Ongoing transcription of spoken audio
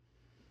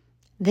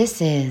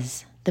This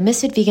is the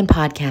Misfit Vegan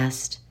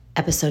Podcast,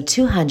 episode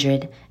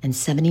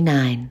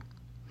 279.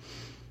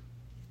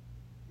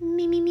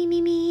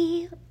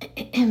 Me.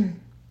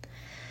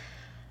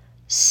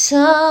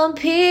 Some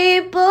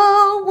people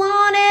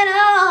want it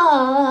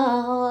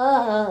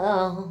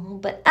all,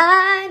 but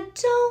I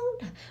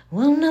don't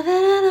want nothing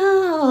at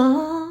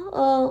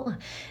all.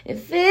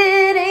 If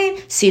it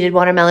ain't seeded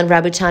watermelon,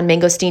 rambutan,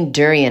 mangosteen,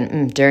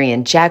 durian,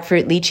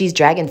 jackfruit, lychees,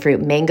 dragon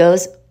fruit,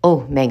 mangoes,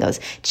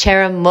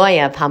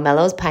 cherimoya,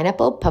 pomelos,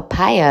 pineapple,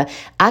 papaya,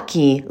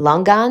 aki,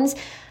 longans,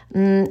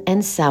 and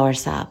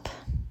soursop.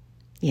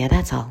 Yeah,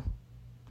 that's all.